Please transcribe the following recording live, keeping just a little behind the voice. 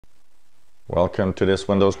Welcome to this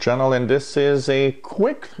Windows channel, and this is a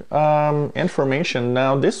quick information.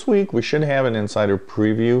 Now this week we should have an insider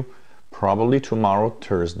preview, probably tomorrow,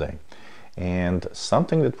 Thursday. And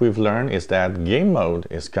something that we've learned is that game mode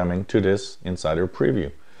is coming to this insider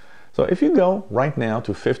preview. So if you go right now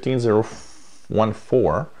to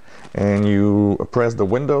 15014 and you press the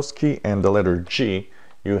Windows key and the letter G,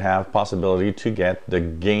 you have possibility to get the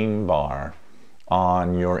game bar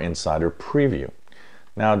on your insider preview.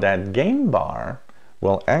 Now that game bar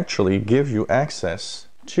will actually give you access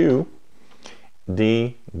to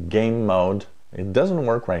the game mode. It doesn't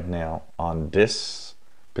work right now on this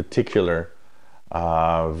particular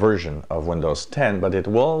version of Windows 10, but it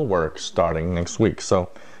will work starting next week. So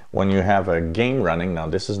when you have a game running, now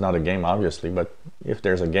this is not a game obviously, but if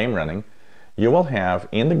there's a game running, you will have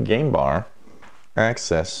in the game bar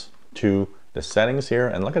access to the settings here,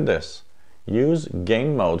 and look at this. Use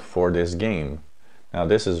game mode for this game. Now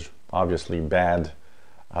this is obviously bad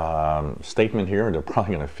statement here. They're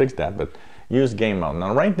probably going to fix that, but use game mode.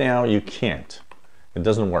 Now right now you can't. It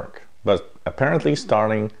doesn't work. But apparently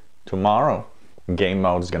starting tomorrow, game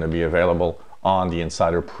mode is going to be available on the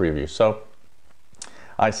insider preview. So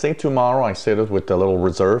I say tomorrow, I say it with a little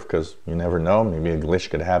reserve because you never know. Maybe a glitch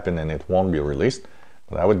could happen and it won't be released.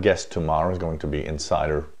 But I would guess tomorrow is going to be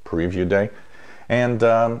insider preview day. And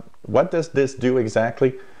what does this do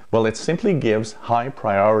exactly? Well, it simply gives high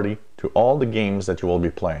priority to all the games that you will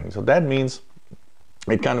be playing. So that means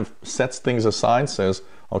it kind of sets things aside, says,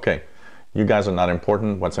 okay, you guys are not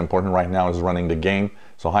important. What's important right now is running the game.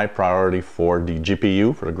 So high priority for the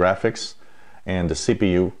GPU, for the graphics, and the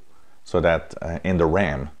CPU, so that and the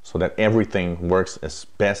RAM, so that everything works as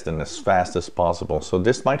best and as fast as possible. So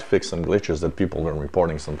this might fix some glitches that people are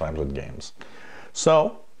reporting sometimes with games.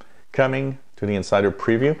 So coming to the insider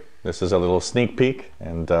preview, this is a little sneak peek,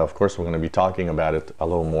 and of course we're going to be talking about it a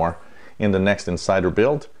little more in the next insider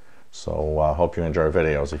build. So I hope you enjoy our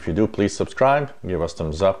videos. If you do, please subscribe, give us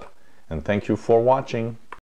thumbs up, and thank you for watching.